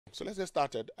So let's get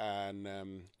started. And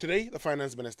today, the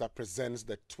Finance Minister presents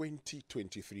the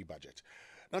 2023 budget.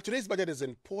 Now, today's budget is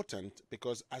important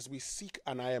because as we seek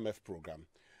an IMF program,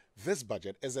 this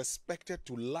budget is expected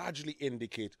to largely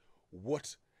indicate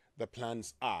what the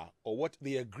plans are or what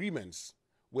the agreements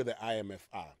with the IMF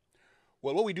are.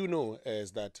 Well, what we do know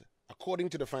is that, according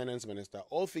to the Finance Minister,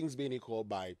 all things being equal,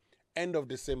 by end of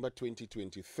December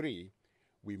 2023,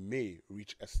 we may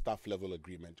reach a staff level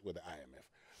agreement with the IMF.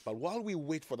 But while we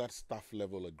wait for that staff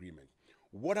level agreement,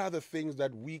 what are the things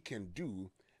that we can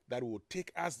do that will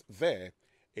take us there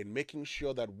in making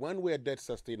sure that, one, we're debt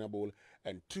sustainable,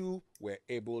 and two, we're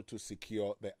able to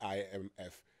secure the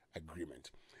IMF agreement?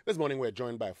 This morning, we're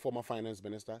joined by former Finance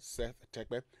Minister Seth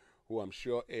Terkper, who I'm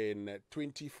sure in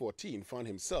 2014 found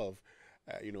himself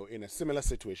in a similar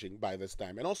situation by this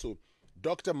time. And also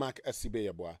Dr. Mark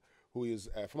Assibey-Yeboah, who is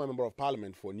a former Member of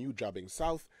Parliament for New Jabing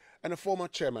South and a former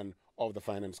Chairman of the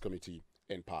Finance Committee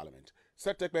in Parliament.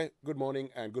 Seth Terkper, good morning,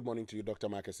 and good morning to you, Dr.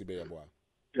 Mark Assibey-Yeboah.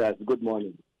 Yes, good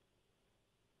morning.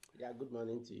 Yeah, good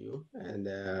morning to you, and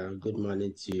good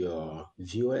morning to your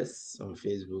viewers on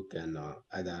Facebook and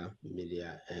other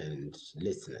media and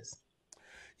listeners.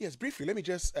 Yes, briefly, let me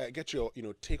just get your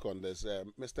take on this,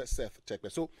 Mr. Seth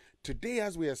Terkper. So today,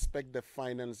 as we expect the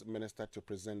Finance Minister to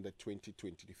present the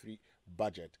 2023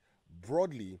 budget,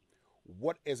 broadly,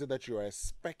 what is it that you are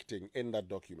expecting in that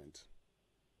document?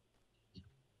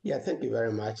 Yeah, thank you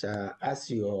very much. As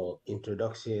your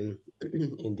introduction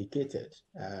indicated,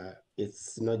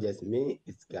 it's not just me,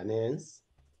 it's Ghanaians,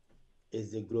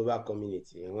 it's the global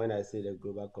community. And when I say the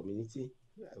global community,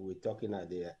 we're talking of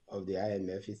the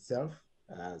IMF itself.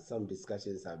 Some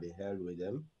discussions have been held with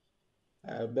them.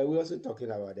 But we're also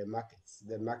talking about the markets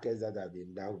that have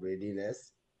been downgrading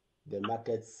us, the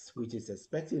markets which is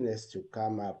expecting us to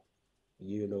come up,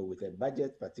 with a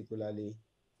budget, particularly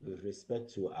with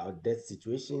respect to our debt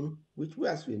situation, which,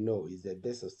 as we know, is a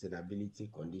debt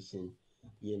sustainability condition,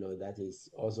 that is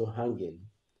also hanging.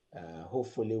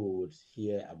 Hopefully, we would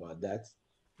hear about that.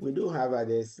 We do have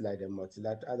others like the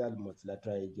other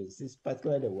multilateral agencies,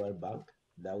 particularly the World Bank,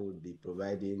 that would be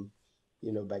providing,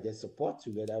 budget support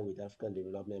together with African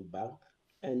Development Bank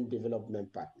and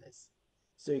development partners.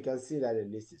 So you can see that the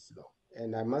list is long.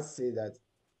 And I must say that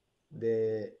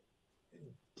the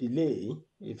delay,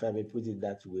 if I may put it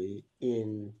that way,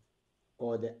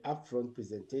 or the upfront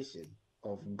presentation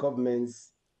of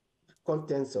government's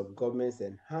contents of government's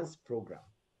enhanced program,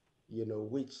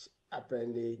 which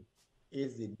apparently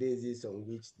is the basis on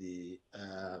which the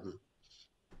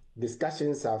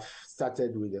discussions have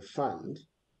started with the fund,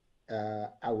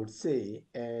 I would say,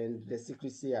 and the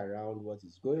secrecy around what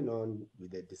is going on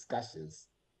with the discussions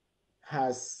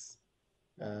has,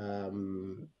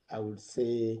 I would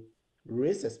say,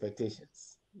 raised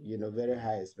expectations, very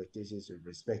high expectations with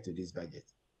respect to this budget.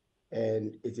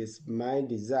 And it is my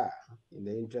desire, in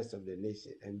the interest of the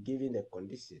nation, and given the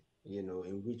condition,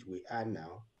 in which we are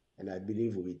now, and I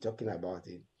believe we'll be talking about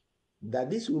it,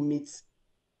 that this will meet,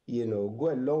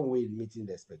 go a long way in meeting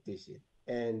the expectation.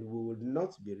 And we will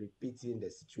not be repeating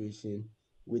the situation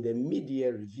with a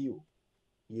mid-year review,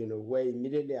 where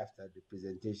immediately after the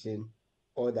presentation,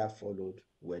 all that followed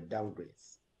were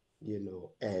downgrades,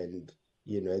 and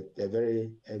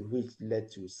which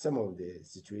led to some of the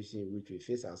situation which we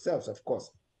face ourselves. Of course,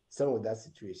 some of that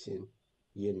situation,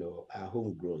 are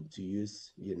homegrown, to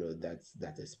use,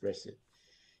 that expression.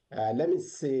 Let me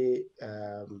say,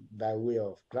 by way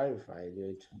of clarifying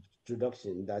your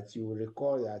introduction, that you will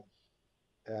recall that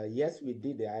yes, we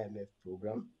did the IMF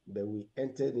program, but we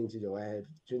entered into the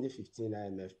 2015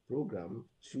 IMF program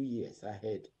 2 years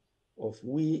ahead of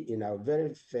we in our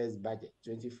very first budget,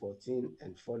 2014,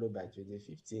 and followed by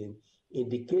 2015,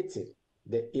 indicating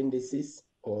the indices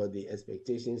or the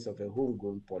expectations of a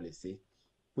homegrown policy,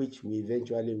 which we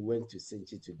eventually went to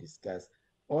Sinchi to discuss.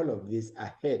 All of this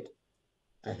ahead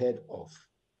of,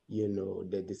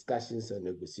 the discussions or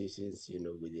negotiations,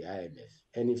 with the IMF.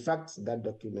 And in fact, that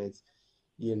document,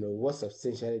 was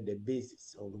substantially the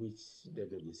basis on which the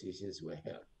negotiations were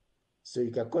held. So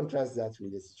you can contrast that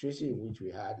with the situation in which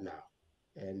we had now.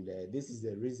 And this is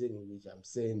the reason in which I'm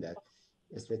saying that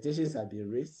expectations have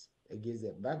been raised against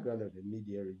the background of the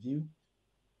media review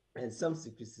and some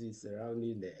secrecy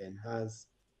surrounding the enhanced,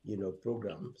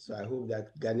 program. So I hope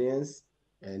that Ghanaians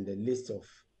and the list of,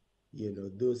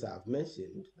 those I've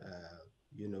mentioned,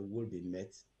 will be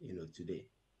met, today.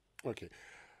 Okay.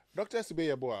 Dr.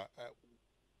 Assibey-Yeboah,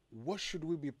 what should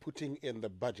we be putting in the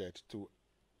budget to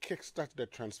kickstart the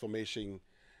transformation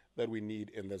that we need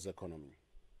in this economy?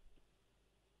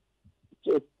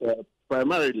 So,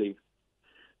 primarily,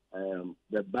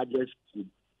 the budget should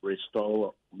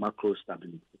restore macro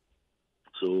stability.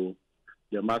 So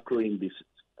the macro indices,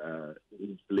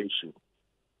 inflation,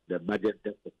 the budget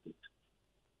deficit,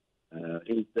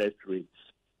 interest rates,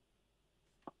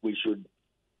 we should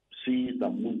see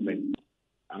some movement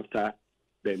after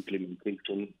the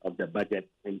implementation of the budget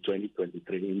in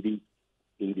 2023 in these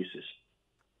indices.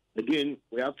 Again,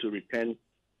 we have to return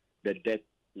the debt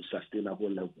to sustainable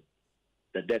level.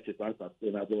 The debt is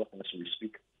unsustainable as we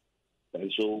speak.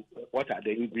 And so what are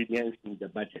the ingredients in the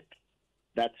budget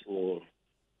that will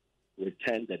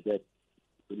return the debt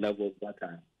to levels that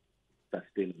are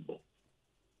sustainable?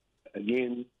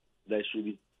 Again, there should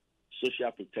be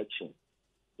social protection.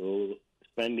 So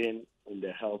spending in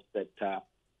the health sector,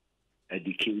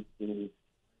 education,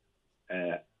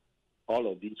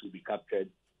 all of these will be captured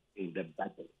in the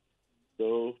budget.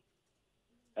 So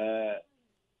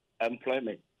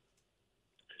employment,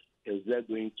 is there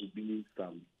going to be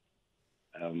some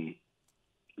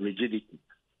rigidity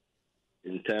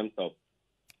in terms of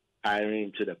hiring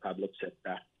into the public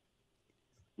sector?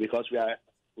 Because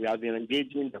we have been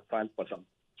engaging the fund for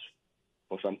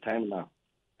some time now,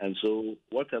 and so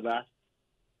whatever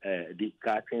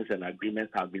discussions and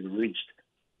agreements have been reached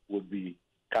would be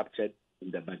captured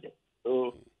in the budget.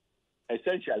 So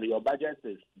essentially, your budget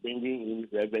is bringing in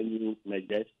revenue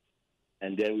measures,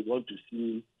 and then we want to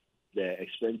see the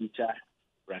expenditure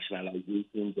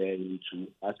rationalization there into,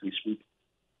 as we speak,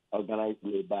 organized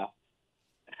labor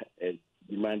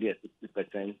demanding a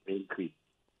 60% increase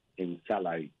in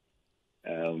salary.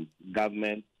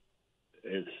 Government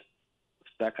is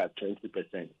stuck at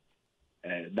 20%.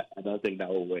 I don't think that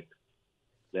will work.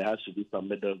 There has to be some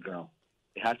middle ground.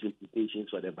 It has implications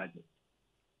for the budget.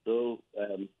 So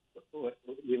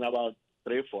in about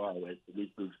 3-4 hours,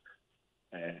 we could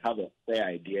have a fair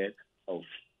idea of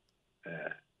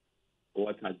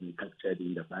what has been captured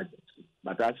in the budget.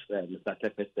 But as Mr.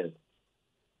 Terkper said,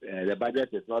 the budget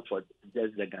is not for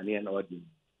just the Ghanaian audience.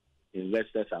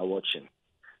 Investors are watching.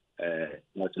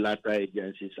 Multilateral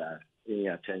agencies are paying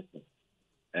attention.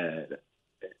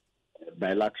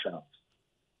 Bilateral.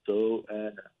 So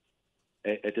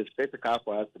it is critical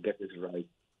for us to get this right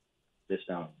this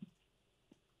time.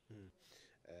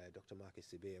 Dr. Mark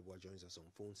Assibey-Yeboah joins us on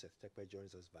phone. Seth Terkper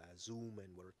joins us via Zoom,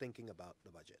 and we're thinking about the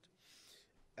budget.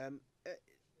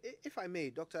 If I may,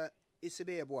 Dr.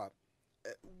 Assibey-Yeboah,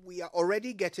 we are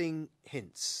already getting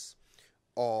hints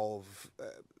of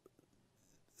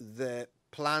the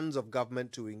plans of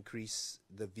government to increase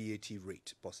the VAT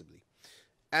rate, possibly,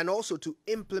 and also to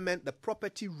implement the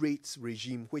property rates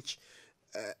regime, which,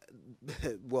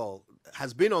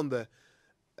 has been on the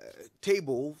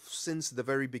table since the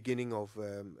very beginning of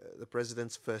the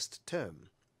president's first term.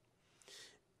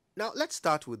 Now, let's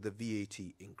start with the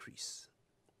VAT increase.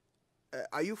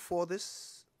 Are you for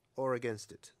this or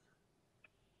against it?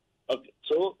 Okay,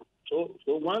 so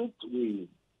once we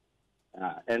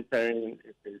are entering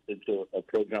into a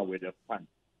program with the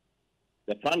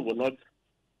fund will not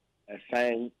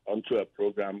assign onto a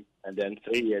program and then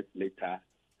 3 years later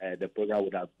the program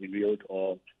would have revealed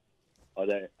or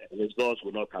the results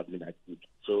would not have been achieved.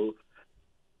 So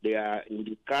they are in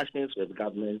discussions with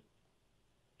government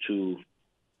to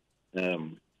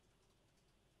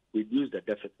reduce the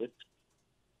deficit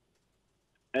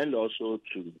and also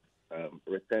to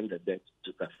return the debt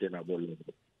to sustainable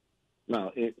level.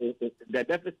 Now, the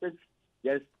deficit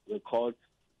just records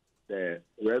the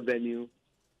revenue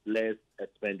less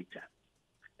expenditure,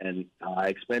 and our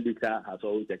expenditure has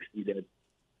always exceeded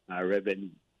our revenue.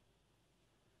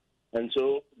 And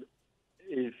so,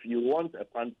 if you want a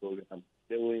fund program,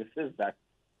 they will insist that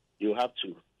you have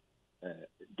to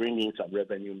bring in some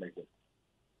revenue measures.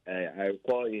 I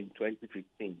recall in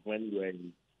 2015, when we were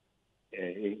in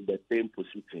the same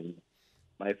position,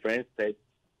 my friend said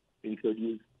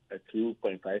introduce a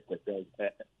 2.5%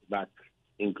 VAT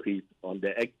increase on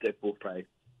the ex-depot price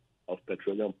of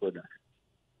petroleum products.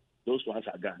 Those ones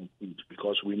are guaranteed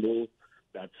because we know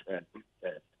that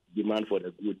demand for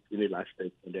the goods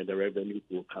inelastic, and then the revenue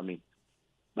will come in.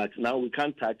 But now we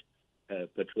can't touch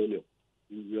petroleum.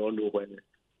 We all know where the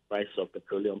price of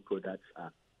petroleum products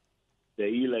are. The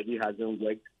e-levy hasn't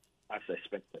worked as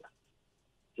expected.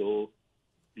 So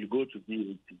you go to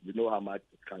VAT, you know how much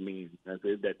is coming in, and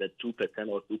say that the 2%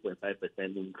 or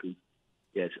 2.5% increase,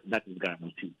 yes, that is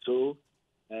guaranteed. So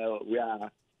we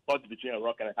are caught between a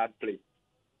rock and a hard place.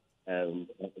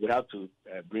 We have to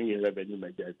bring in revenue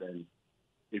measures, and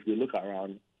if you look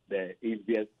around, the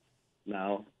easiest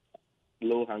now,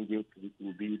 low-hanging fruit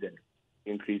will be the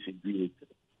increase in VAT.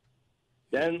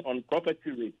 Then on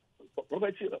property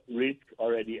rates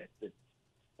already exist.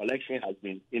 Collection has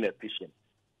been inefficient.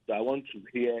 So I want to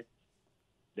hear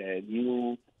the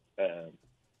new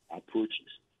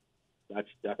approaches.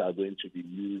 that are going to be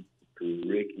used to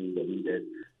rake in the needed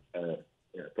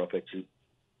property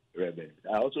revenue.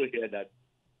 I also hear that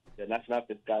the National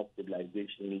Fiscal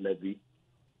Stabilization Levy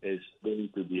is going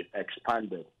to be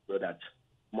expanded so that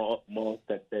more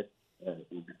sectors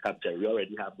will be captured. We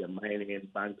already have the mining,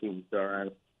 banking,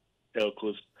 insurance,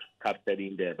 telcos captured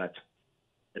in there, but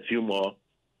a few more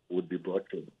would be brought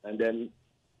in. And then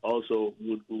also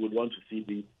we would want to see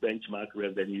the benchmark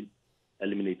revenue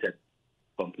eliminated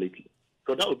completely.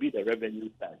 So that would be the revenue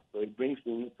side. So it brings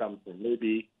in something.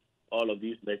 Maybe all of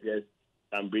these measures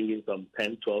can bring in some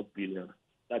 10, 12 billion.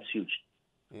 That's huge.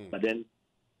 But then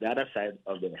the other side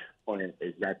of the coin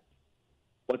is that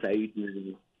what are you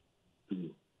doing to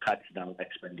cut down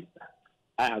expenditure?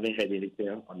 I haven't heard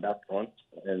anything on that front,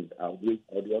 and I would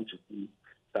want to see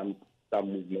some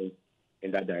movement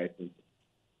in that direction.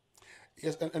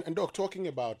 Yes, and Doc, talking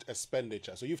about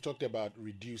expenditure, so you've talked about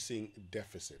reducing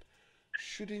deficit.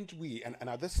 Shouldn't we, and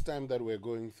at this time that we're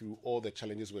going through all the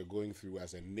challenges we're going through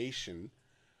as a nation,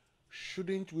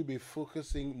 shouldn't we be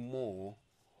focusing more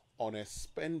on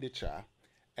expenditure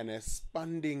and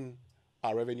expanding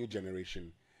our revenue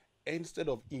generation instead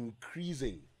of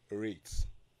increasing rates?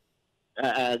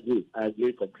 I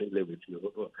agree completely with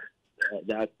you.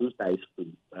 There are two sides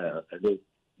to the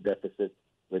deficit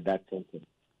with that thinking.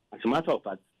 As a matter of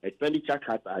fact, expenditure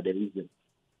cuts are the reason.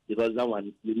 Because that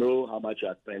one, you know how much you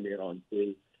are spending on,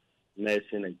 say,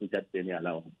 nursing and teacher training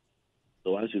allowance.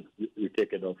 So once you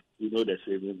take it off, you know the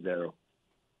savings there.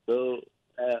 So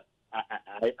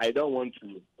I don't want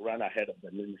to run ahead of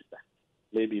the minister.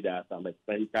 Maybe there are some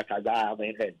expenditure cuts I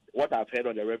haven't heard. What I've heard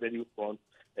on the revenue front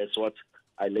is what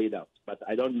I laid out. But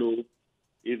I don't know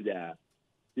if there are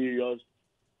serious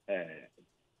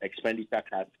expenditure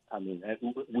cuts coming.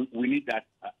 And we need that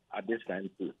at this time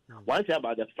too. One thing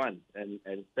about the fund, and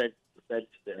Seth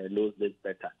knows this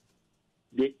better,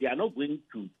 they are not going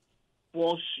to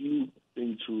force you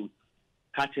into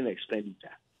cutting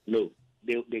expenditure. No,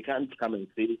 they can't come and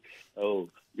say, oh,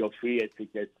 you're free a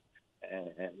ticket,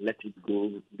 let it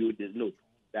go, do this. No,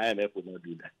 the IMF will not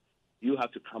do that. You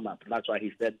have to come up. That's why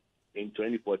he said in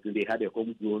 2014 they had a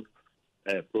homegrown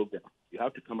program. You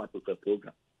have to come up with a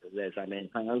program. There's an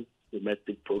enhanced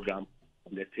domestic program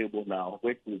on the table now,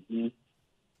 which will be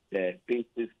the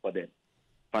basis for the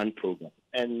fund program.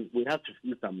 And we have to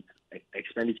see some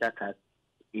expenditure cuts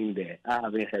in there. I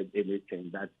haven't heard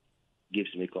anything that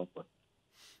gives me comfort.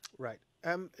 Right.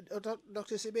 Dr.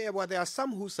 Assibey-Yeboah, there are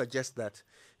some who suggest that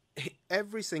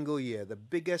every single year, the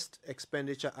biggest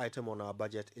expenditure item on our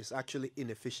budget is actually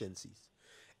inefficiencies.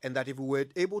 And that if we were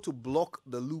able to block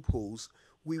the loopholes,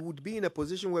 we would be in a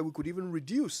position where we could even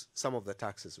reduce some of the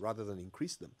taxes rather than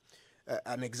increase them.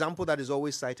 An example that is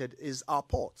always cited is our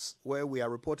ports, where we are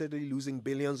reportedly losing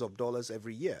billions of dollars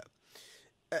every year.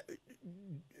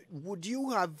 Would you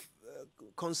have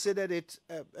considered it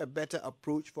a better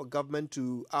approach for government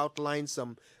to outline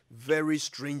some very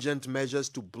stringent measures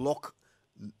to block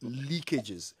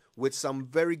leakages with some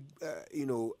very,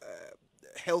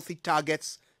 healthy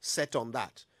targets set on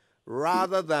that,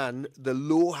 rather than the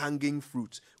low-hanging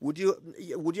fruit? Would you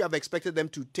have expected them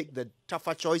to take the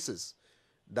tougher choices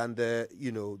than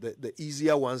the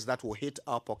easier ones that will hit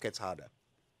our pockets harder?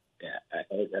 Yeah,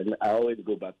 I always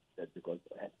go back to that because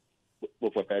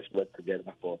both of us work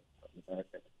together for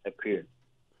a period.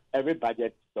 Every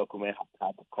budget document has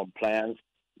had compliance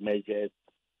measures,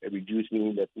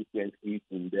 reducing the efficiencies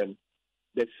in them.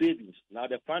 The savings, now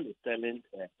the fund is telling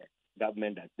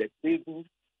government that the savings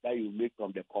that you make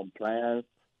from the compliance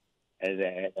and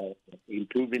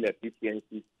improving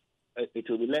efficiency, it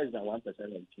will be less than 1% of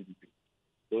GDP.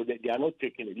 So they are not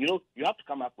taking it. You have to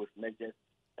come up with measures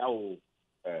that will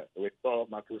restore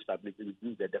macro stability,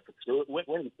 reduce the deficit. So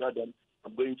when you tell them,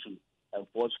 I'm going to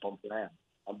enforce compliance,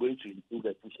 I'm going to improve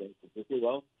efficiency, they say,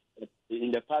 well,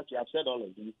 in the past, you have said all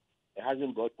of this, it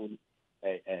hasn't brought in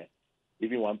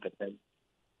even 1%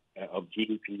 of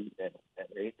GDP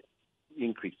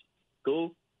increase.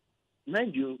 So,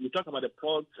 mind you, we talk about the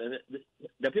ports, and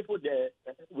the people there,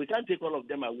 we can't take all of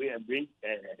them away and bring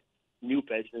new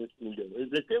persons in there.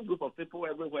 It's the same group of people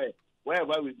everywhere,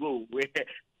 wherever we go,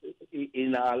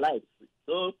 in our lives.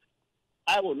 So,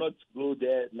 I will not go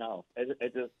there now.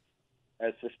 It's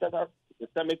a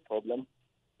systemic problem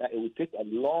that it will take a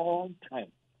long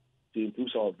time to improve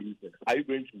some of these things. Are you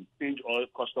going to change all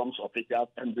customs officials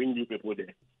and bring new people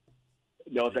there?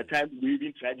 There was a time we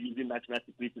even tried using national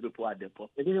security people at the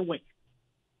port. It didn't work.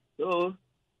 So,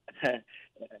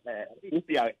 if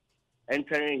you are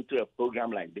entering into a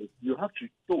program like this, you have to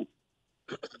show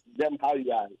them how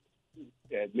you are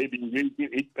maybe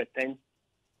raising 8%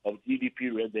 of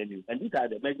GDP revenue. And these are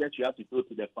the measures you have to go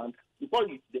to the fund before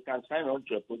they can sign on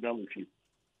to a program with you.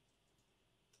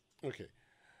 Okay.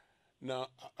 Now,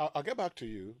 I'll get back to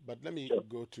you, but let me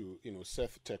go to,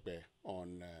 Seth Terkper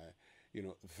on,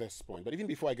 this point. But even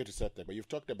before I get to Seth Terkper, you've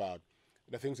talked about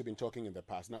the things we've been talking in the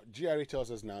past. Now, GRA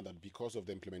tells us now that because of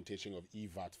the implementation of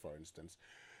EVAT, for instance,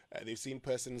 they've seen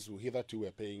persons who hitherto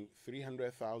were paying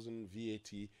 300,000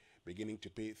 VAT beginning to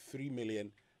pay 3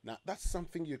 million. Now, that's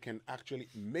something you can actually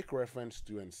make reference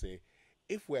to and say,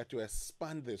 if we're to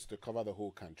expand this to cover the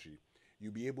whole country,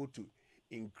 you'll be able to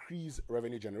increase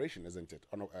revenue generation, isn't it,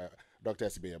 Dr.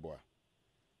 Assibey-Yeboah?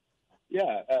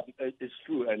 Yeah, it's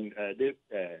true. And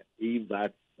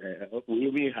EVAT, we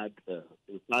even had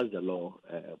passed the law,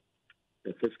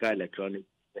 the Fiscal Electronic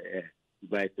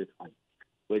Devices Act,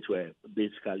 which were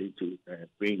basically to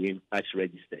bring in cash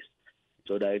registers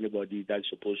so that anybody that's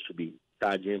supposed to be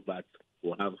charging VAT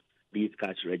will have these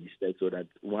cash registers, so that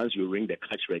once you ring the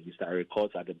cash register, it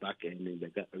records at the back end in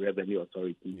the Revenue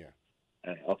Authority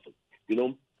office.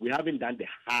 We haven't done the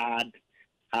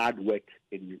hard work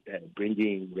in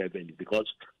bringing revenue,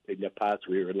 because in the past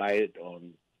we relied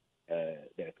on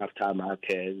the capital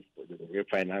markets, the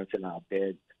refinancing our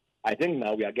debt. I think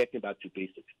now we are getting back to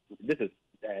basics. This is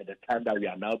the time that we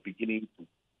are now beginning to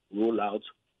roll out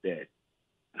the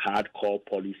hardcore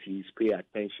policies, pay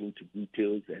attention to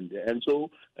details, and so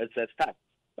it's a start.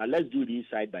 But let's do this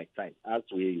side by side as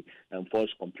we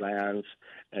enforce compliance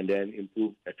and then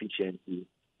improve efficiency.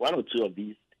 One or two of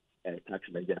these tax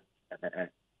measures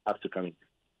have to come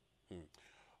in.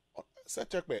 Seth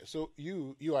Terkper, so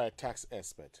you are a tax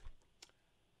expert.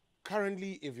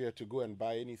 Currently, if you're to go and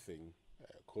buy anything,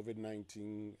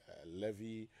 COVID-19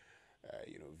 levy,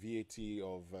 VAT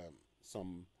of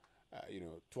some,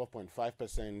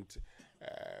 12.5%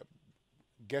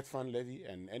 get fund levy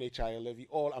and NHIL levy,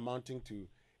 all amounting to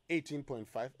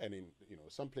 18.5%, and in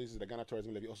some places the Ghana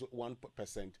tourism levy also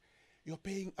 1%. You're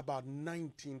paying about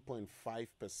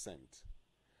 19.5%.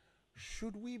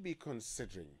 Should we be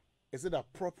considering, is it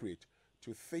appropriate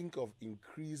to think of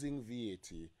increasing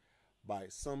VAT by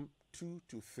some 2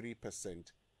 to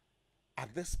 3%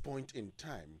 at this point in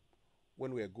time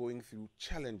when we are going through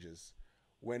challenges,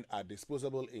 when our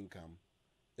disposable income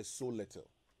is so little?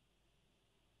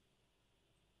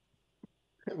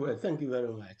 Well, thank you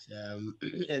very much.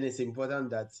 And it's important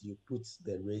that you put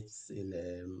the rates in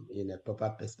a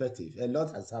proper perspective. A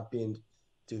lot has happened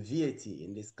to VAT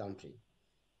in this country.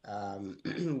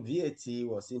 VAT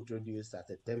was introduced at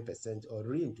a 10% or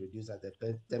reintroduced at a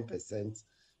 10%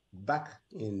 back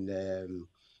in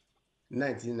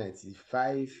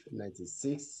 1995,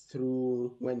 96,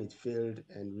 through when it failed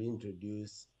and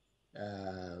reintroduced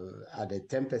at a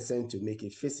 10% to make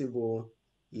it feasible,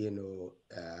 in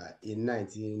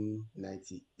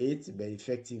 1998, but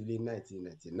effectively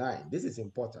 1999. This is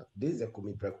important. This is a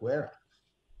Kumipreku era,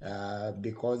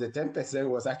 because the 10%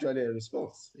 was actually a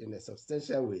response in a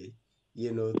substantial way,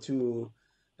 to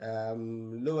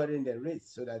lowering the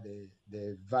rates so that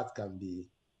the VAT can be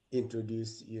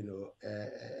introduced,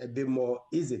 a bit more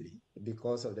easily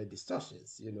because of the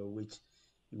distortions, which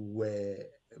were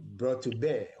brought to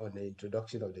bear on the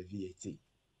introduction of the VAT.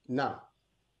 Now,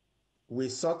 we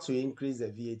sought to increase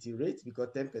the VAT rate because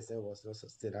 10% was not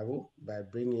sustainable by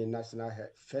bringing National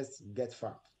Health, first Get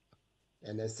Fund,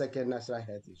 and then second National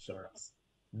Health Insurance.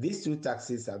 These two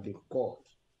taxes have been called,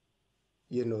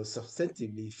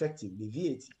 substantively, effectively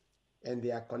VAT, and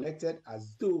they are collected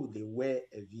as though they were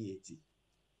a VAT.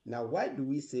 Now, why do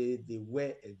we say they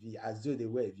were as though they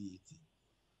were a VAT?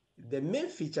 The main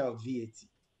feature of VAT,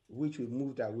 which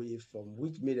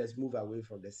made us move away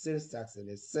from the sales tax and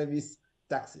the service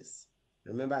taxes.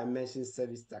 Remember, I mentioned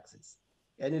service taxes.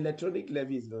 And electronic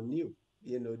levy is not new.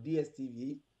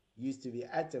 DSTV used to be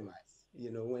itemized,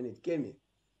 when it came in.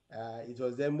 It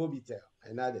was then Mobitel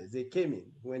and others. They came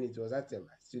in when it was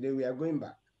itemized. Today, we are going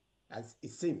back, as it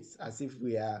seems as if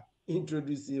we are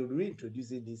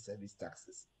reintroducing these service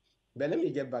taxes. But let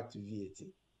me get back to VAT.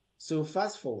 So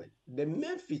fast forward, the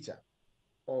main feature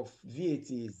of VAT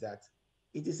is that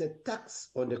it is a tax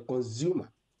on the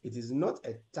consumer. It is not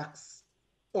a tax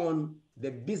on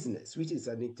the business, which is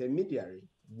an intermediary,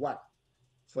 one,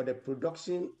 for the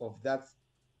production of that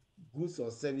goods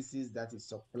or services that is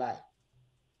supplied,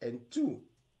 and two,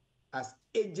 as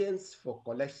agents for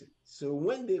collection. So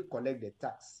when they collect the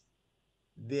tax,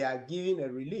 they are given a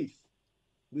relief,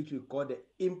 which we call the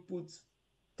input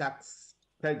tax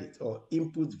credit or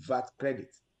input VAT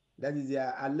credit. That is, they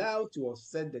are allowed to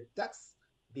offset the tax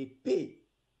they pay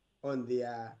on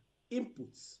their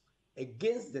inputs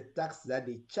against the tax that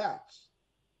they charge,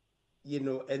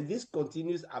 and this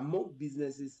continues among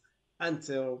businesses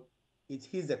until it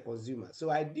hits the consumer.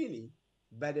 So ideally,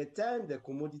 by the time the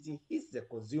commodity hits the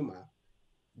consumer,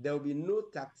 there will be no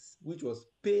tax which was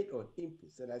paid on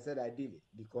inputs. And I said ideally,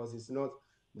 because it's not,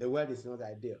 the world is not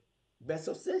ideal. But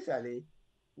substantially,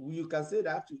 you can say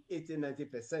that up to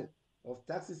 80-90% of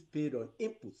taxes paid on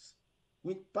inputs,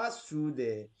 which pass through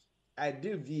the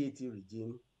ideal VAT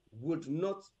regime, would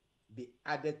not be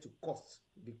added to costs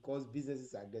because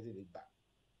businesses are getting it back.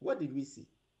 What did we see?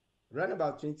 Around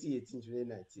about 2018,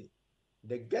 2019,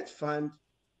 the GET fund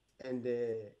and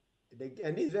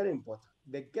and this is very important,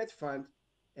 the GET fund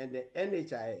and the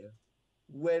NHIL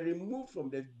were removed from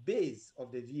the base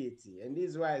of the VAT. And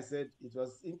this is why I said it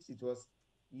was,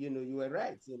 you were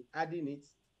right in adding it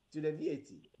to the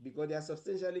VAT because they are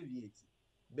substantially VAT.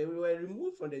 But we were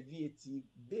removed from the VAT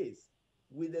base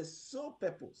with the sole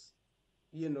purpose,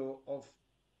 of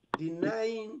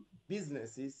denying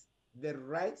businesses the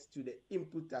right to the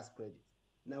input tax credit.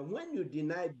 Now, when you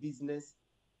deny business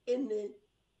any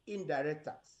indirect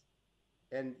tax,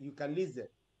 and you can list them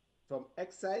from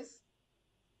excise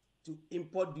to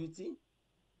import duty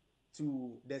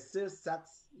to the sales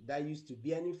tax that used to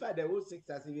be, and in fact, the whole sales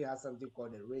tax even has something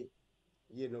called a rate,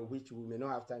 which we may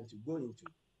not have time to go into,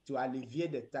 to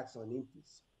alleviate the tax on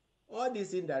inputs. All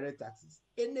these indirect taxes,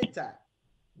 anytime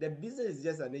the business is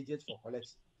just an agent for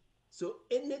collection. So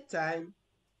anytime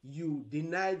you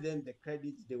deny them the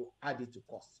credit, they will add it to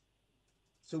cost.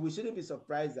 So we shouldn't be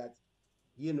surprised that,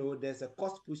 there's a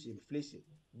cost push inflation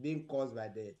being caused by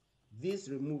this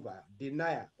removal,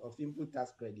 denial of input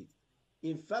tax credit.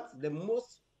 In fact, the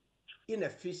most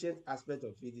inefficient aspect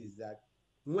of it is that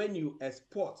when you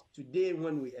export, today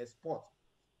when we export,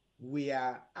 we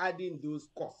are adding those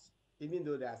costs, even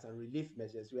though there are some relief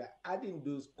measures, we are adding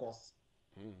those costs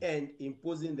and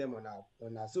imposing them on our.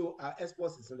 So our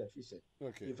exports is not efficient.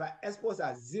 Okay. In fact, exports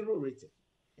are zero rated.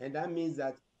 And that means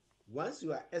that once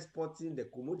you are exporting the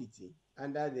commodity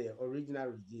under the original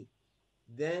regime,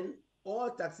 then all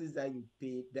taxes that you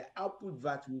pay, the output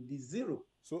VAT will be zero.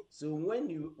 So when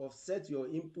you offset your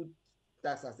input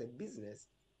tax as a business,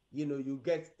 you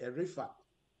get a refund.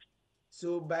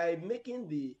 So by making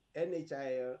the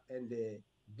NHIL and the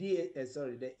NHIL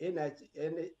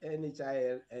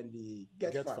and the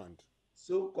GET fund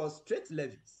so-called straight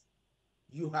levies,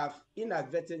 you have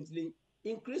inadvertently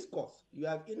increased costs. You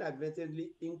have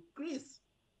inadvertently increased,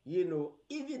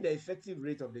 even the effective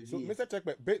rate of the VAT. So, Mr.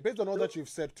 Terkper, based on all that you've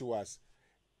said to us,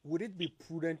 would it be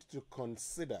prudent to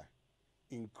consider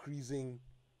increasing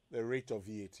the rate of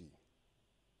VAT?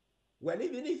 Well,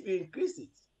 even if you increase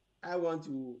it, I want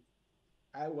to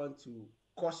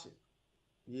caution,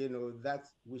 that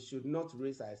we should not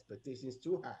raise our expectations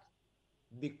too high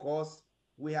because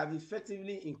we have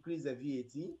effectively increased the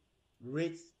VAT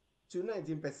rate to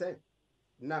 19%.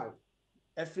 Now,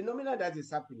 a phenomenon that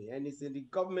is happening, and it's in the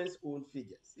government's own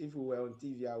figures, if we were on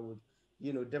TV, I would,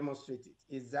 demonstrate it,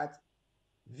 is that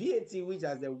VAT, which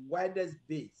has the widest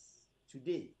base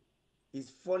today, is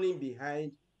falling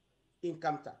behind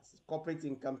income tax, corporate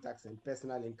income tax, and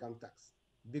personal income tax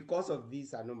because of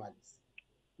these anomalies.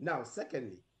 Now,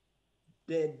 secondly,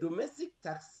 the domestic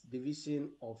tax division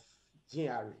of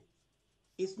GRA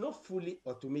is not fully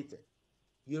automated.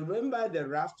 You remember the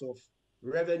raft of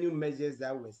revenue measures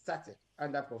that were started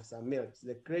under Professor Mills,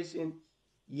 the creation,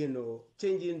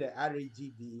 changing the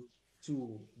RAGB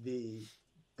to the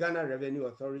Ghana Revenue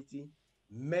Authority,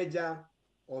 merger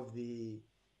of the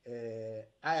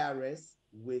IRS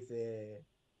with the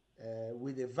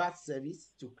VAT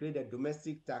service to create a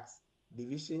domestic tax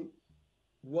division,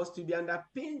 was to be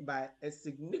underpinned by a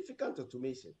significant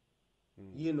automation,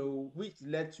 which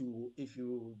led to, if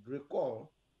you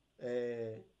recall,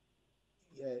 the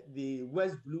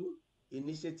West Blue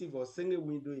initiative or single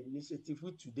window initiative,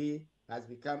 which today has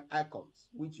become ICOMS,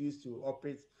 which used to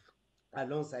operate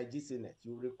alongside GCNet.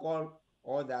 You recall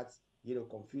all that,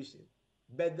 confusion.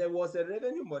 But there was a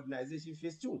revenue modernization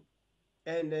phase 2.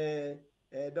 And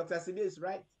Dr. Assibey is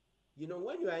right.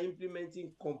 When you are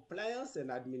implementing compliance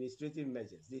and administrative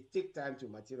measures, they take time to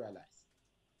materialize.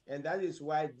 And that is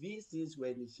why these things were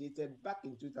initiated back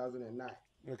in 2009.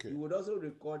 Okay. You would also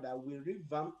recall that we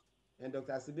revamped, and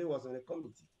Dr. Assibey was on a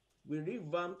committee, we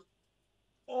revamped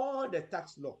all the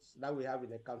tax laws that we have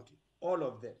in the country, all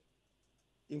of them,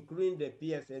 including the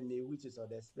PFMA, which is on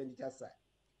the expenditure side,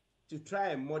 to try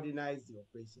and modernize the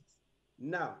operations.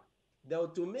 Now, the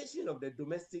automation of the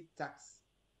domestic tax,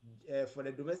 for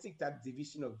the domestic tax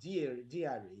division of GRA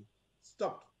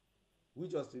stopped,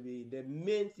 which was to be the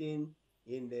main thing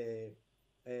in the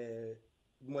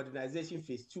modernization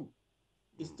phase 2.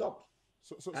 It stopped.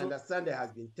 I understand there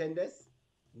has been tenders,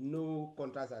 no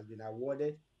contracts has been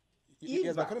awarded.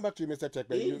 Yes, but coming back to you, Mr.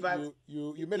 Terkper,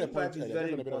 you made a point earlier.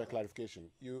 Just a bit of a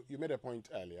clarification. You made a point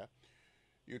earlier.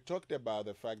 You talked about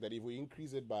the fact that if we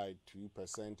increase it by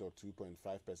 2% or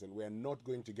 2.5%, we are not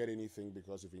going to get anything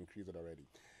because we've increased it already.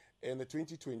 In the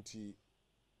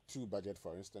 2022 budget,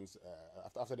 for instance,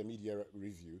 after the media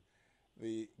review,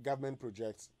 the government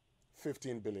projects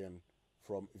 15 billion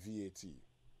from VAT.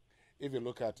 If you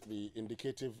look at the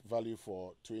indicative value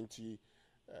for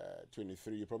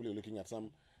 2023, you're probably looking at some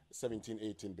 17,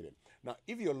 18 billion. Now,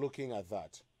 if you're looking at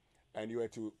that, and you were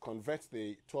to convert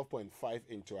the 12.5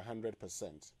 into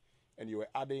 100%, and you were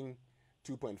adding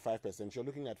 2.5%, you're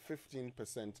looking at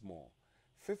 15% more.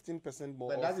 15% more.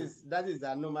 But that is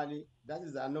the anomaly. That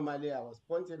is the anomaly I was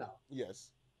pointing out.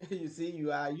 Yes. You see,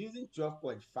 you are using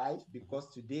 12.5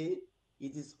 because today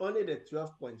it is only the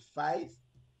 12.5.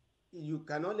 You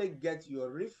can only get your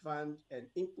refund and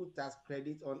input tax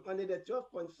credit on only the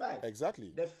 12.5.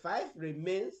 Exactly. The 5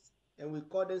 remains, and we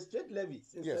call them straight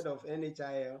levies instead of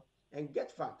NHIL and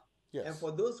get fund. Yes. And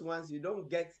for those ones, you don't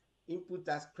get input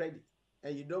tax credit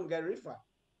and you don't get refund,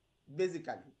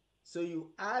 basically. So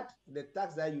you add the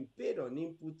tax that you paid on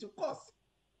input to cost,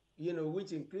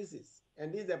 which increases.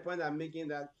 And this is the point I'm making,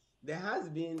 that there has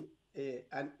been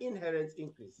an inherent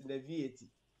increase in the VAT,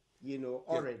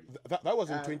 already. That was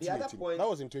in 2018. That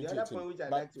was in 2018. The other point which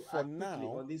I'd like to add quickly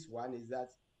on this one is that,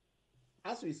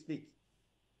 as we speak,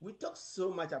 we talk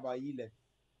so much about e-levy,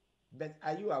 but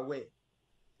are you aware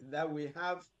that we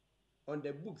have on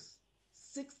the books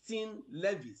 16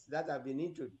 levies that have been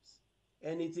introduced,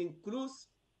 and it includes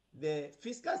the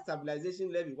fiscal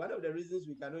stabilization levy? One of the reasons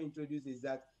we cannot introduce is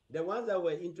that the ones that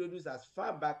were introduced as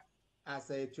far back as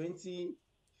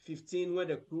 2015, when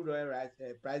the crude oil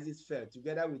prices fell,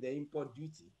 together with the import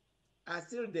duty, are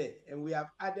still there. And we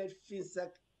have added FinSec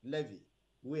levy,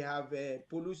 we have a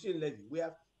pollution levy, we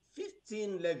have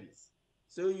 15 levies.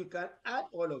 So you can add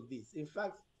all of this. In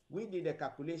fact, we did a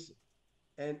calculation,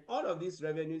 and all of these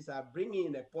revenues are bringing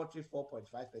in a paltry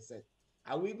 4.5%.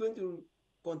 Are we going to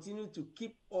continue to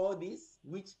keep all this,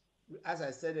 which, as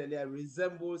I said earlier,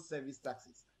 resembles service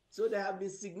taxes? So there have been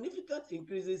significant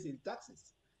increases in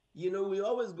taxes. We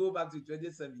always go back to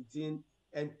 2017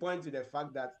 and point to the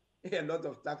fact that a lot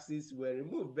of taxes were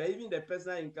removed, but even the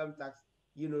personal income tax,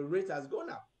 rate has gone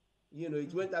up.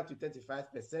 It went up to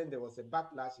 35%. There was a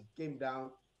backlash. It came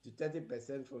down to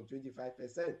 30% from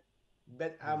 25%.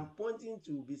 But I'm pointing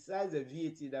to, besides the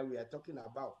VAT that we are talking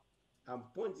about, I'm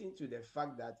pointing to the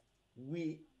fact that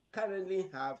we currently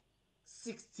have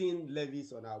 16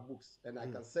 levies on our books, and I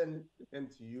can send them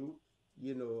to you,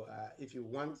 if you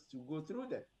want to go through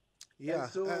them. Yeah.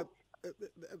 And so,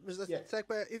 Mr.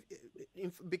 Terkper,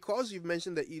 because you've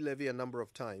mentioned the e-levy a number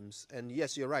of times, and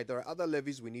yes, you're right, there are other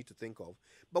levies we need to think of.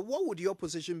 But what would your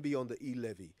position be on the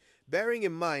e-levy, bearing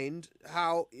in mind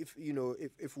how, if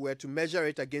we're to measure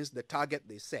it against the target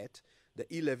they set,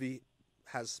 the e-levy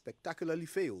has spectacularly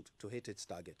failed to hit its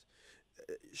target?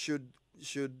 Should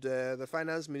the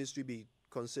Finance Ministry be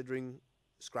considering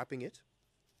scrapping it?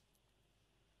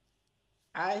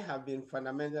 I have been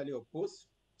fundamentally opposed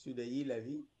to the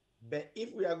e-levy, but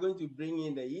if we are going to bring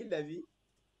in the e-levy,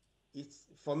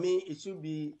 for me, it should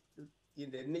be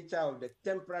in the nature of the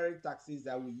temporary taxes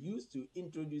that we used to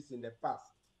introduce in the past,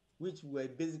 which were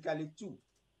basically two: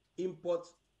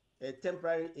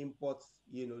 temporary import,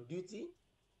 duty,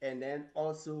 and then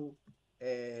also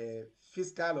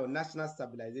fiscal or national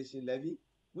stabilization levy,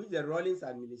 which the Rawlings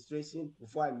administration,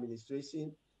 Kufuor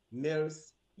administration,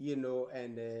 Mills,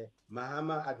 and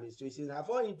Mahama administration have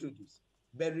all introduced,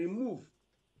 but removed,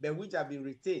 but which have been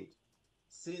retained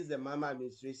since the Mahama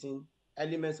administration,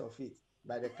 elements of it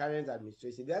by the current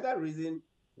administration. The other reason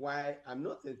why I'm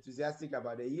not enthusiastic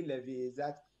about the e-levy is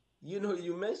that,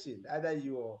 you mentioned, either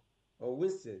you or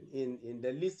Winston, in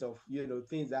the list of,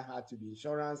 things that had to be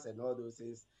insurance and all those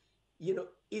things,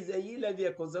 is the e-levy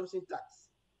a consumption tax?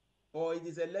 Or it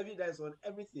is a levy that is on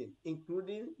everything,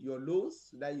 including your loans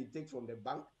that you take from the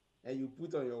bank and you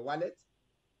put on your wallet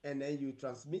and then you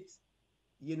transmit?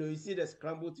 You see the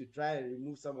scramble to try and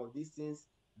remove some of these things.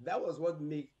 That was what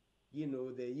made, the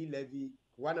e-levy,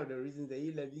 one of the reasons the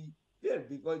e-levy failed,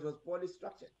 because it was poorly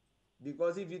structured.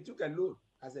 Because if you took a loan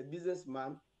as a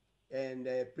businessman, and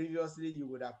previously you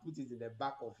would have put it in the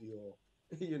back of your,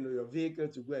 your vehicle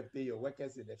to go and pay your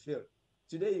workers in the field.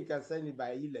 Today you can send it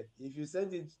by e-levy. If you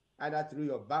send it either through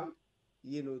your bank,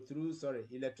 through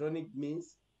electronic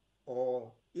means,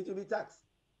 or it will be taxed.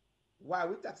 Why are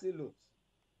we taxing loans?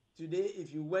 Today,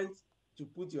 if you went to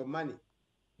put your money,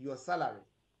 your salary,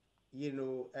 in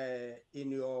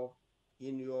your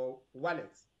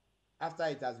wallet, after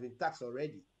it has been taxed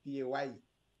already, PAYE,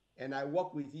 and I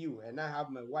walk with you, and I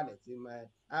have my wallet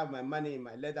I have my money in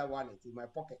my leather wallet in my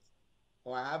pocket,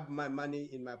 or I have my money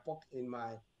in my pocket, in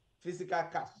my physical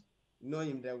cash, not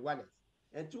in the wallet,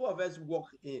 and two of us walk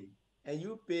in, and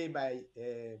you pay by,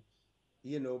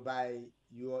 by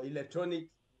your electronic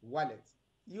wallet,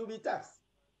 you'll be taxed.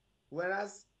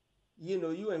 Whereas,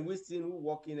 you and Winston who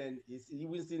walk in, and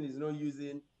Winston is not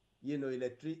using,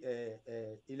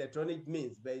 electronic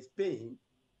means, but is paying,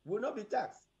 will not be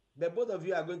taxed. But both of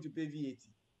you are going to pay VAT.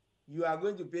 You are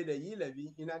going to pay the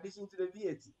e-levy in addition to the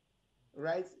VAT,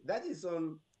 right? That is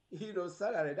on,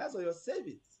 salary. That's on your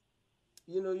savings.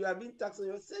 You are being taxed on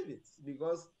your savings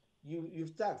because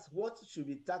you've taxed. What should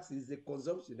be taxed is the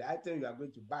consumption, the item you are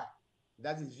going to buy.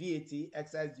 That is VAT,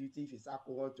 excise duty, if it's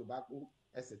alcohol, tobacco,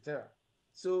 etc.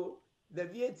 So the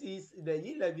VAT is the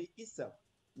e-levy itself,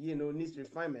 needs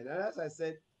refinement. And as I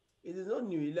said, it is not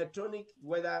new. Electronic,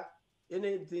 whether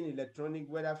anything electronic,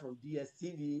 whether from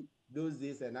DSTV, those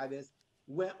days and others,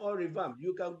 were all revamped.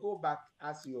 You can go back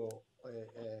as your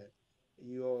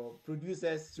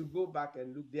producers to go back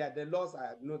and look there. The laws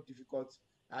are not difficult,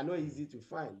 are not easy to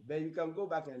find, but you can go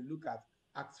back and look at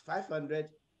Act 500,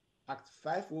 Act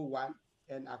 501,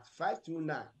 and Act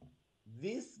 529.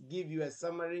 These give you a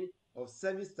summary of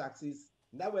service taxes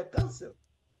that were cancelled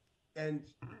and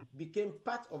became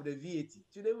part of the VAT.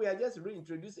 Today, we are just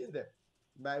reintroducing them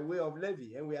by way of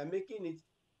levy, and we are making it,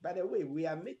 by the way, we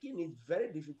are making it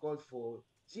very difficult for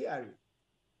GRA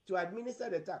to administer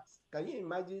the tax. Can you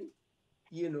imagine,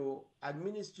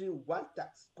 administering one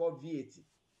tax called VAT,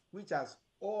 which is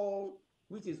all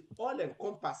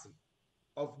encompassing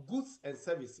of goods and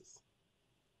services,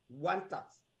 one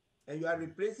tax, and you are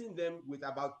replacing them with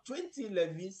about 20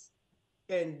 levies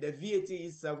and the VAT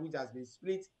itself, which has been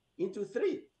split into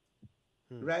 3,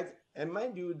 right? And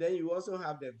mind you, then you also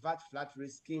have the VAT flat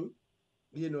rate scheme,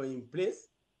 in place.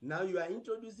 Now you are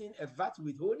introducing a VAT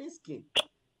withholding scheme.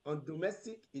 On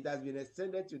domestic, it has been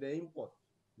extended to the import.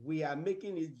 We are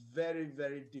making it very,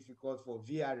 very difficult for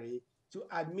VRA to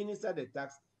administer the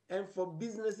tax and for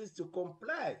businesses to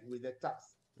comply with the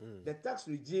tax. The tax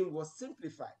regime was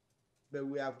simplified, but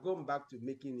we have gone back to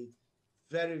making it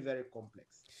very, very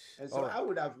complex. And so I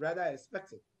would have rather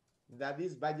expected that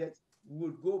this budget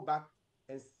would go back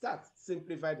and start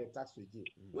simplify the tax regime.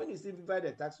 When you simplify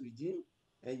the tax regime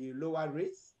and you lower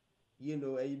rates,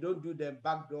 and you don't do them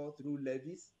backdoor through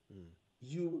levies,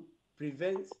 you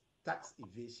prevent tax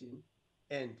evasion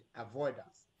and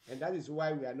avoidance. And that is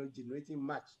why we are not generating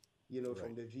much,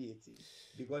 from the VAT,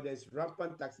 because there's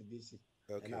rampant tax evasion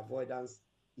and avoidance,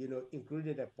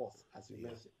 including the post, as you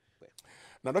mentioned.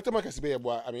 Now, Dr.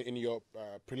 Assibey-Yeboah, I mean, in your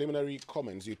preliminary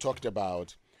comments, you talked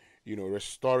about,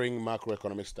 restoring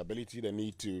macroeconomic stability, the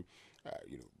need to,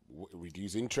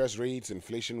 reduce interest rates,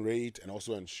 inflation rate, and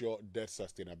also ensure debt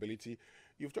sustainability.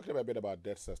 You've talked a bit about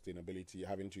debt sustainability,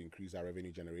 having to increase our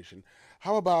revenue generation.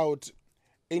 How about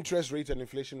interest rates and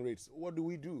inflation rates? What do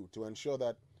we do to ensure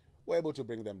that we're able to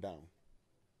bring them down?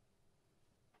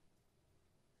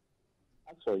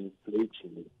 Actually,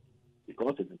 inflation,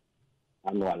 because it's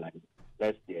annualized,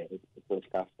 last year it will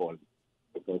start falling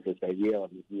because it's a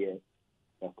year-on-year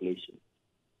calculation.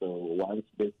 So once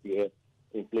this year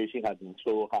inflation has been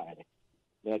so high,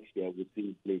 next year we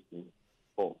see inflation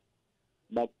fall.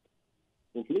 But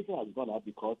inflation has gone up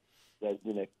because there's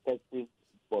been excessive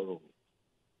borrowing.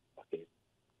 Okay,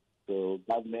 so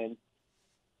government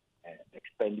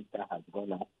expenditure has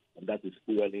gone up, and that is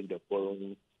fueling the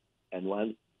borrowing. And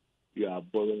once you are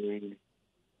borrowing,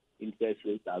 interest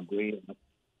rates are going up,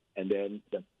 and then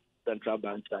the central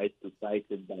bank tries to fight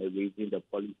it by raising the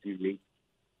policy rate,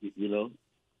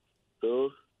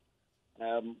 So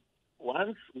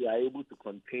once we are able to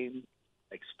contain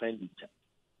expenditure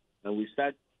and we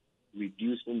start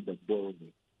reducing the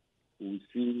borrowing, we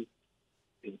see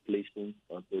inflation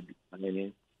also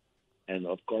declining. And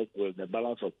of course, with the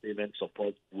balance of payment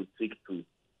support, we seek to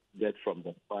get from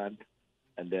the fund,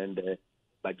 and then the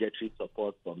budgetary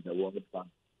support from the World Bank.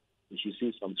 We should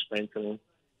see some strengthening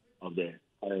of the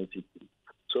currency.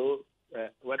 So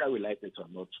whether we like it or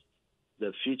not,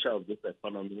 the future of this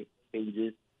economy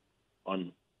hinges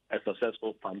on a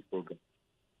successful fund program.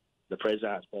 The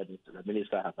president has said it, the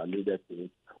minister has alluded to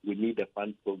it. We need a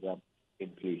fund program in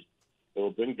place. It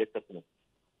will bring discipline.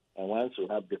 And once we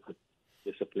have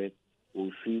discipline,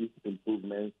 we'll see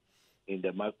improvements in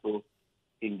the macro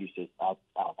indices as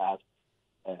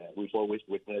we've always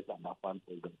witnessed on our fund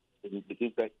program.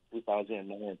 Between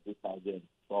 2009 and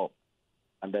 2012,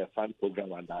 under a fund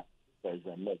program under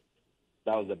President Seth,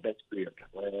 that was the best period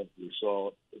where we saw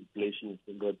inflation in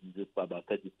single digits for about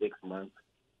 36 months.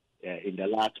 In the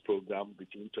last program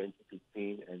between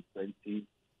 2015 and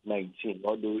 2019,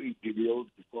 although it derailed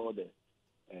before the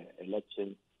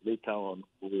election. Later on,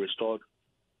 we restored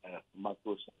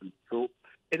macro stability. So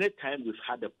anytime we've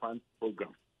had a fund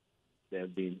program, there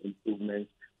have been improvements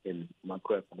in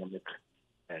macroeconomic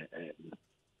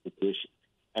situation.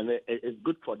 And it's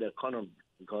good for the economy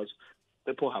because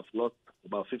people have lost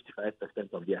about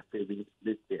 55% of their savings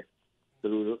this year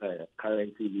through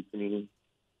currency weakening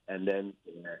and then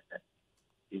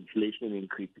inflation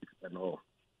increases and all.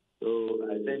 So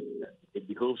I think it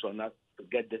behoves on us to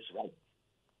get this right.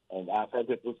 And I've heard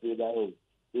people say that, oh,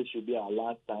 this should be our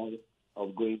last time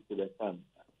of going to the sun.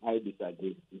 I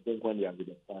disagree. I think when we are with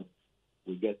the sun,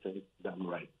 we get things done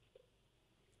right.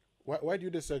 Why do you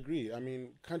disagree? I mean,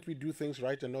 can't we do things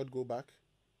right and not go back?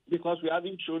 Because we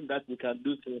haven't shown that we can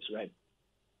do things right.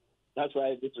 That's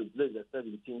why this is the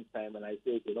 17th time, and I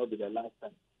say it will not be the last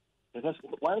time. Because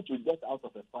once we get out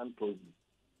of the fund program,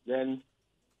 then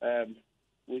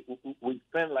we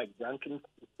spend like drunken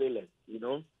sailors, you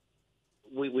know.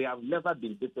 We have never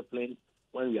been disciplined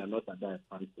when we are not under a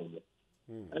fund program.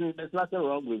 And there's nothing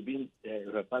wrong with being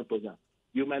a fund program.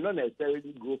 You might not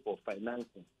necessarily go for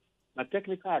financing, but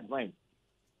technical advice.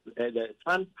 The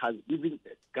fund has given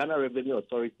Ghana Revenue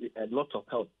Authority a lot of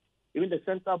help. Even the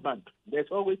central bank, there's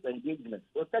always engagement.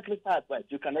 So technical advice,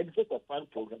 you can exit a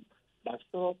fund program, but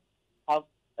still have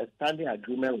a standing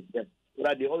agreement with them. So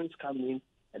that they always come in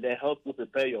and they help you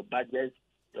prepare your budget,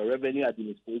 your revenue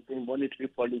administration, monetary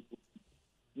policy.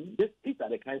 These are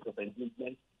the kinds of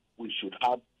engagement we should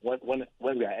have when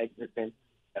we are exiting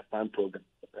a fund program.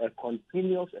 A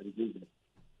continuous engagement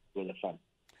with the fund.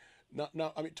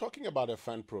 Now, I mean, talking about a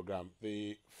fund program,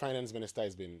 the finance minister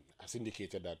has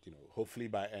indicated that, you know, hopefully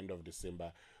by end of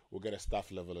December, we'll get a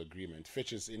staff level agreement.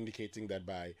 Fitch is indicating that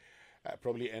by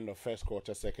probably end of first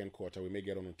quarter, second quarter, we may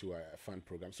get on to a fund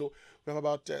program. So we have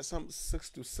about some 6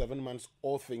 to 7 months,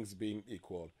 all things being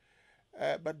equal.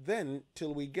 But then,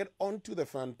 till we get onto the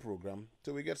fund program,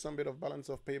 till we get some bit of balance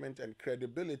of payment and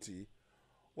credibility,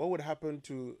 what would happen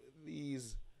to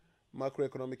these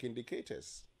macroeconomic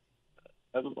indicators?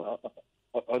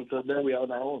 Until then, we are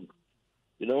on our own.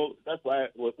 You know, that's why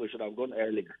we should have gone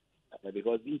earlier,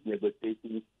 because these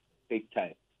negotiations take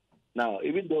time. Now,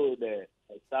 even though the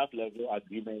staff level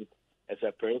agreement is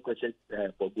a prerequisite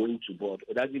for going to board,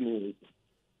 it doesn't mean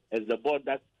it's the board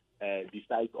that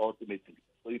decides ultimately.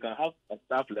 So you can have a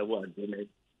staff level agreement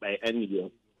by any year,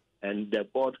 and the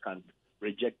board can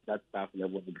reject that staff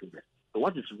level agreement. So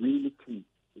what is really key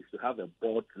is to have a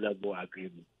board level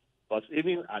agreement. Because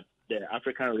even at the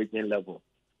African region level,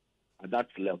 at that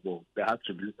level, there has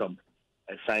to be some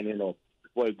signing off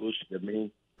before it goes to the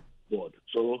main board.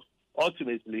 So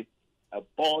ultimately, a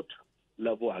board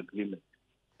level agreement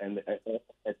and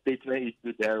a statement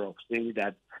issued thereof saying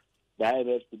that the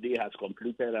IMF today has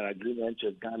completed an agreement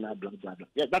with Ghana, blah, blah, blah.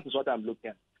 Yeah, that is what I'm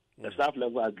looking at. The staff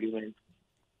level agreement,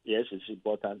 yes, it's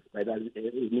important, but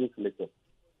it means little.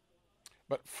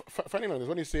 But funny enough,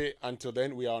 when you say until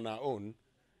then we are on our own,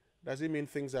 does it mean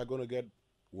things are going to get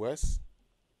worse?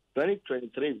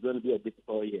 2023 is going to be a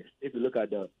difficult year. If you look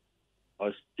at the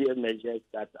austere measures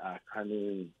that are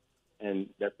coming and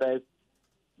the first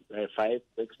 5-6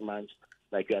 months,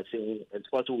 like you are saying, it's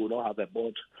possible we will not have a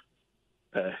board.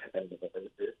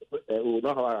 We will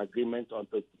not have an agreement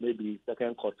until maybe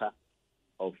second quarter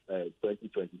of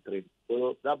 2023.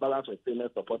 So that balance of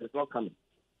payment support is not coming.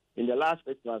 In the last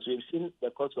 6 months, we've seen the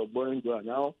cost of borrowing go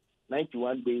now.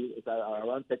 91 days is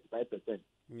around 35%.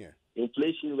 Yeah.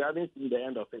 Inflation, we haven't seen the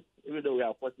end of it. Even though we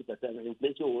are 40%,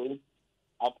 inflation will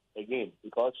up again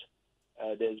because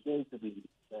there's going to be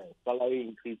salary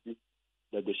increases.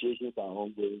 Negotiations are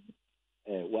ongoing.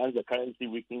 Once the currency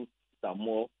weakens some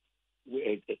more,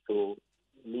 it will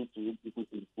lead to increases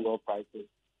in fuel prices.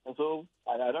 And so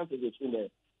I don't think it's in the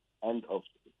end of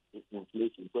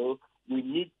inflation. So we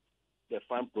need the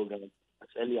fund program as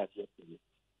early as yesterday.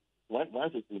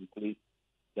 Once it's in place,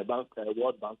 the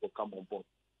World Bank will come on board.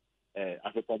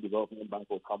 African Development Bank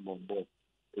will come on board.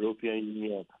 European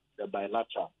Union, the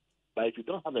bilateral. But if you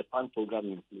don't have a fund program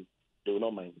in place, they will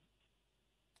not mind it.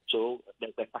 So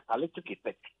there's a catalytic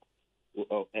effect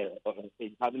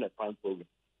in having a fund program.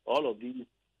 All of these,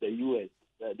 the US,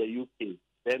 the UK,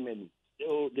 Germany, they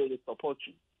will support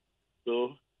you.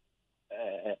 So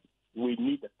we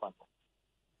need a fund.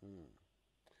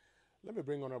 Let me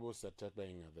bring Honorable Seth Terkper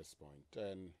in at this point.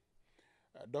 And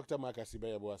Dr. Mark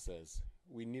Assibey-Yeboah says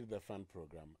we need the fund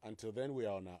program. Until then, we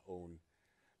are on our own.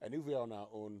 And if we are on our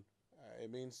own,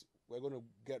 it means we're going to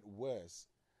get worse.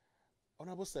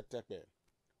 Honorable Seth Terkper,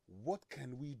 what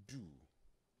can we do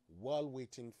while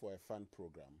waiting for a fund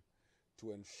program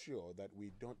to ensure that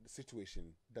the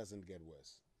situation doesn't get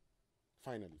worse?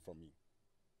 Finally, from me.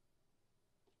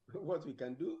 what we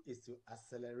can do is to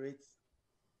accelerate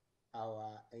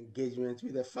our engagement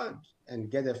with the fund and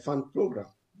get a fund program,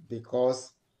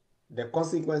 because the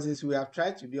consequences we have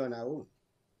tried to be on our own.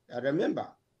 I remember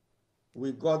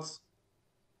we got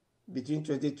between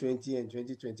 2020 and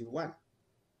 2021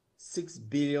 $6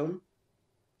 billion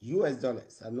US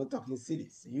dollars. I'm not talking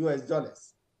cities, US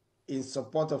dollars, in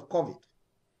support of COVID,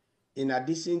 in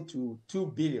addition to 2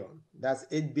 billion, that's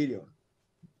 8 billion,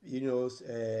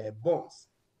 bonds,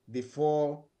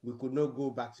 before we could not go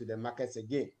back to the markets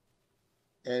again.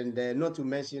 And not to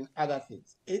mention other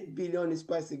things. 8 billion is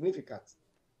quite significant.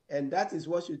 And that is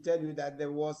what should tell you that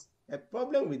there was a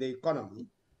problem with the economy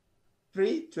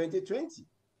pre-2020,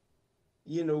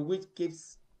 which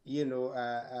keeps,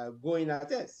 going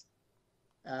at us.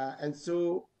 And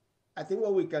so I think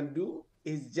what we can do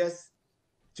is just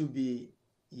to be,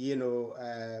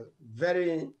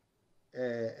 very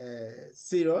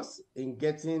serious in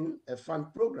getting a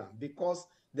fund program, because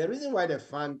the reason why the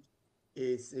fund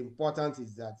is important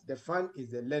is that the fund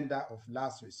is the lender of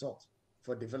last resort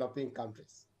for developing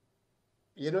countries.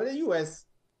 The US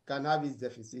can have its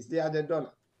deficits. They are the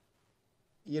dollar.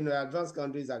 Advanced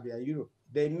countries are their euro.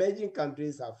 The emerging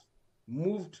countries have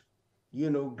moved,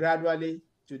 gradually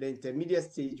to the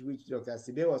intermediate stage, which Dr.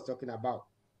 Assibey was talking about.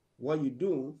 What you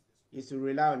do is to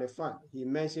rely on the fund. He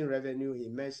mentioned revenue. He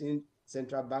mentioned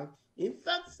central bank. In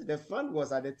fact, the fund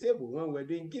was at the table when we were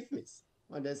doing gift mix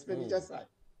on the expenditure side.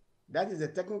 That is the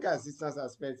technical assistance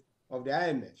aspect of the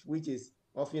IMF, which is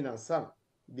often unsung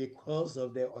because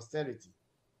of the austerity.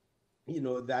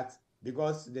 That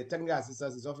because the technical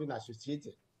assistance is often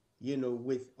associated,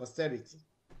 with austerity.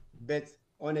 But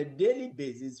on a daily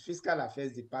basis, Fiscal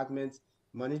Affairs Department,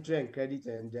 Monetary and Credit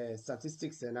and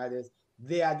Statistics and others,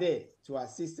 they are there to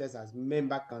assist us as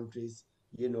member countries,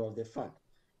 of the fund.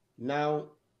 Now,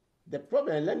 the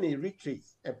problem, let me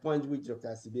retrace a point which Dr.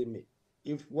 Assibey made.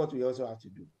 If what we also have to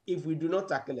do, if we do not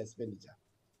tackle expenditure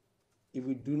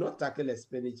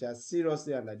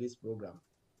seriously under this program,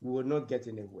 we will not get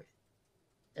anywhere.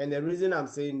 And the reason I'm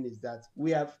saying is that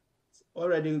we have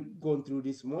already gone through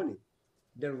this morning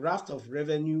the raft of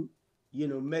revenue,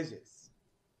 measures,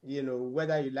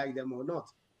 whether you like them or not,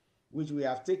 which we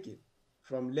have taken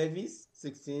from levies,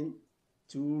 16,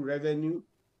 to revenue.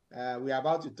 We are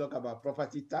about to talk about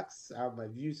property tax. I have my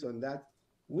views on that.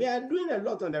 We are doing a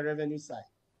lot on the revenue side,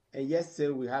 and yet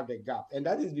still we have a gap. And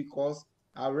that is because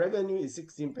our revenue is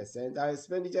 16%, our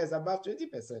expenditure is above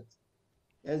 20%.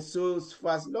 And so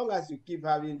for as long as you keep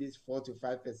having this 4 to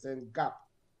 5% gap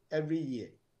every year,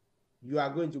 you are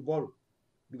going to borrow,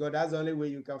 because that's the only way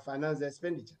you can finance the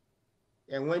expenditure.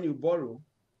 And when you borrow,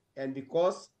 and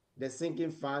because the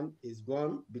sinking fund is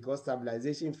gone, because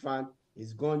stabilization fund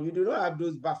is gone, you do not have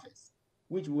those buffers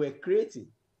which we were creating,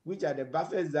 which are the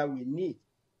buffers that we need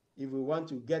if we want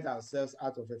to get ourselves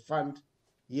out of a fund,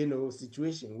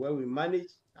 situation where we manage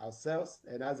ourselves.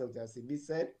 And as Dr. Assibey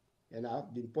said, and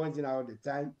I've been pointing out all the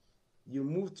time, you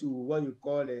move to what you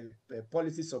call a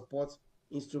policy support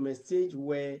instrument stage,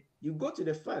 where you go to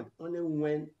the fund only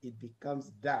when it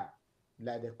becomes dire,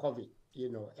 like the COVID,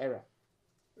 era,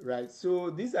 right? So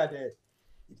these are the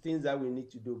things that we need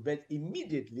to do. But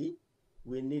immediately,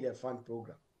 we need a fund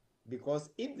program, because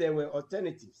if there were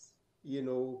alternatives,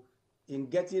 in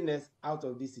getting us out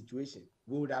of this situation,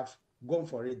 we would have gone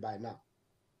for it by now.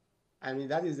 I mean,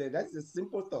 that's a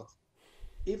simple thought.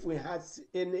 If we had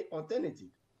any alternative,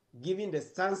 given the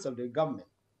stance of the government,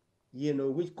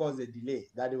 which caused a delay,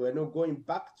 that they were not going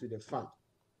back to the fund,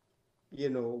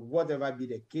 whatever be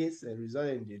the case and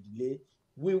resulting in the delay,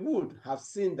 we would have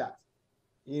seen that,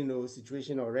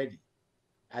 situation already.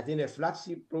 I think the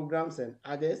flagship programs and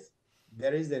others,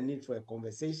 there is a need for a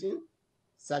conversation,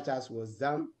 such as was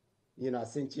done, at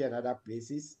Senchi and other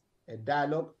places, a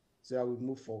dialogue, so that we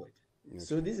move forward. Okay.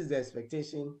 So this is the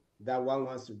expectation that one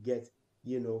wants to get,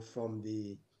 from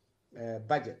the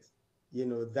budget,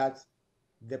 that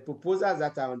the proposals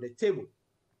that are on the table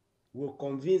will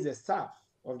convince the staff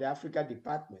of the Africa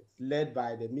Department, led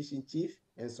by the mission chief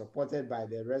and supported by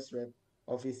the Rest Rep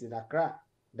office in Accra.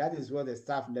 That is what the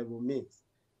staff level means.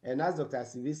 And as Dr.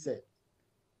 Assibey said,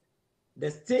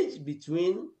 the stage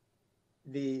between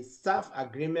the staff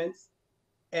agreement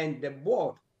and the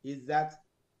board is that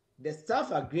the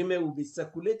staff agreement will be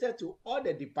circulated to all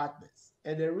the departments.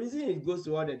 And the reason it goes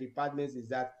to all the departments is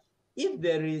that if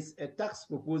there is a tax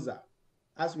proposal,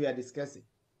 as we are discussing,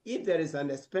 if there is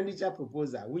an expenditure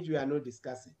proposal, which we are not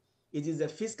discussing, it is the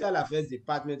Fiscal Affairs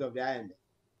Department of the IMF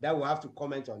that will have to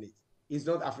comment on it. It's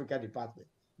not Africa Department,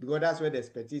 because that's where the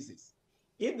expertise is.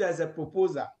 If there's a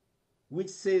proposal which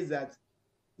says that,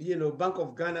 Bank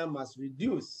of Ghana must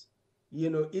reduce,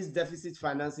 its deficit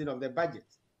financing of the budget,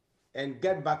 and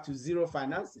get back to zero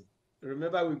financing.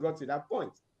 Remember, we got to that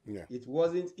point. Yeah. It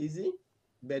wasn't easy,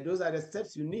 but those are the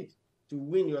steps you need to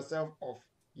win yourself off,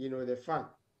 the fund.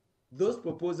 Those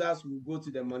proposals will go to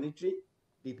the monetary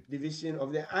division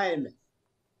of the IMF,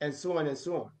 and so on and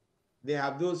so on. They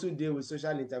have those who deal with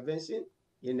social intervention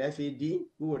in FAD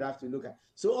who would have to look at.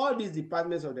 So all these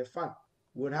departments of the fund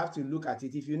would have to look at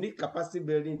it. If you need capacity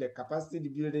building, the capacity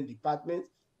building department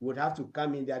would have to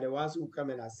come in. They are the ones who come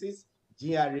and assist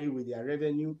GRA with their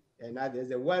revenue and others.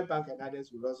 The World Bank and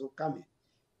others will also come in.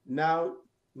 Now,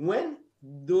 when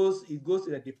it goes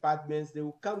to the departments, they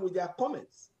will come with their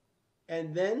comments.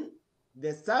 And then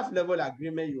the staff level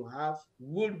agreement you have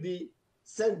will be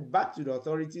sent back to the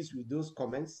authorities with those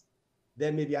comments.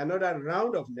 There may be another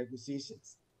round of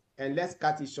negotiations. And let's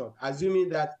cut it short. Assuming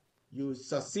that you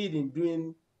succeed in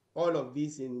doing all of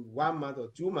this in 1 month or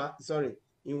 2 months,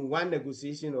 in one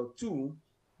negotiation or two,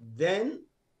 then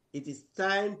it is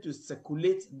time to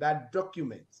circulate that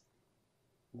document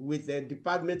with the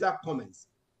departmental comments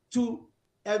to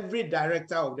every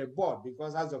director of the board,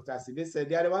 because as Dr. Assibey said,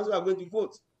 they are the ones who are going to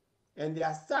vote. And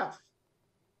their staff,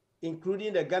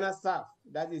 including the Ghana staff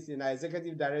that is in our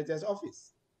executive director's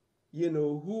office,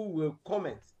 who will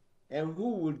comment and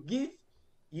who will give,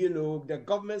 the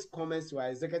government's comments to our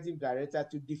executive director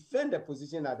to defend the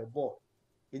position at the board.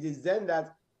 It is then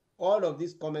that all of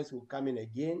these comments will come in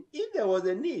again. If there was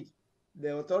a need,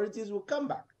 the authorities will come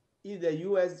back. If the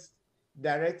U.S.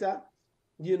 director,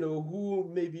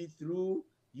 who maybe through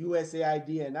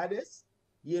USAID and others,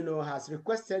 has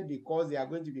requested because they are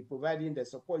going to be providing the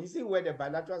support. You see where the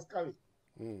bilaterals come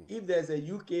in. If there's a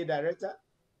UK director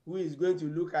who is going to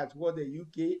look at what the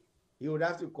UK, he would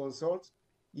have to consult,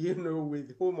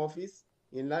 with Home Office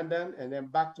in London and then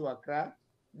back to Accra.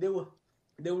 They will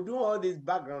do all this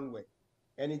background work.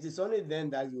 And it is only then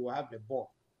that you will have the board.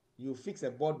 You fix a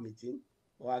board meeting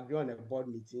or agree on a board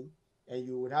meeting and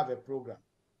you would have a program.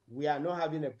 We are not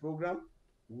having a program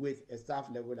with a staff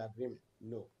level agreement.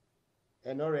 No.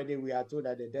 And already we are told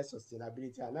that the debt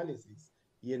sustainability analysis,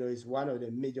 is one of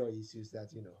the major issues that,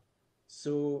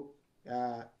 So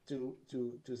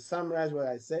to summarize what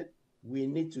I said, we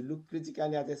need to look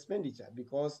critically at expenditure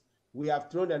because we have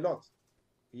thrown a lot,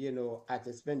 at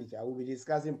expenditure. I will be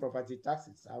discussing property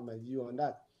taxes. I have my view on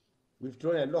that. We've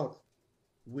thrown a lot.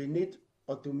 We need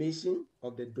automation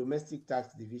of the domestic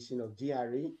tax division of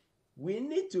GRA. We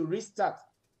need to restart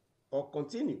or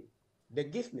continue the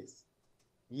giftness,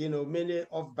 many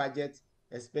off-budget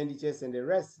expenditures and the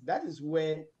rest. That is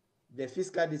where the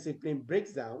fiscal discipline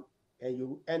breaks down and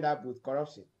you end up with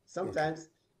corruption. Sometimes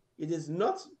it is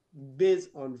not based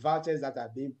on vouchers that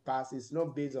are being passed. It's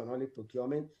not based on only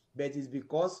procurement, but it's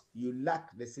because you lack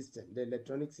the system, the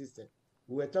electronic system.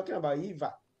 We were talking about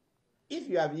EVAT. If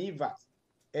you have EVAT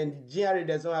and GRA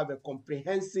does not have a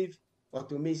comprehensive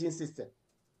automation system,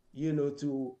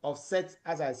 to offset,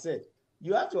 as I said,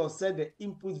 you have to offset the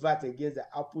input VAT against the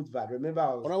output VAT. Remember,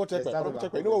 you know what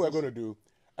we're going to do?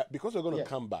 Because we're going to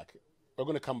come back. We're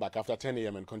going to come back after 10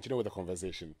 a.m. and continue with the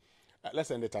conversation.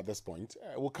 Let's end it at this point.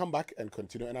 We'll come back and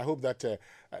continue. And I hope that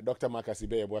Dr. Mark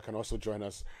Assibey-Yeboah can also join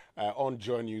us on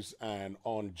Joy News and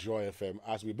on Joy FM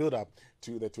as we build up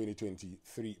to the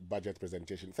 2023 budget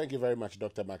presentation. Thank you very much,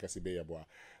 Dr. Mark Assibey-Yeboah,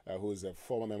 who is a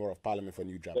former member of Parliament for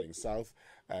New Jabbing South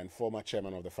and former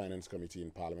chairman of the Finance Committee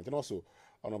in Parliament, and also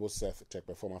Honorable Seth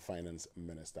Terkper, former Finance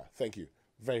Minister. Thank you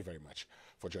very, very much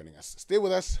for joining us. Stay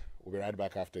with us. We'll be right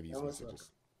back after these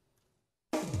messages.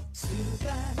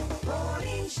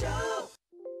 Morning Show.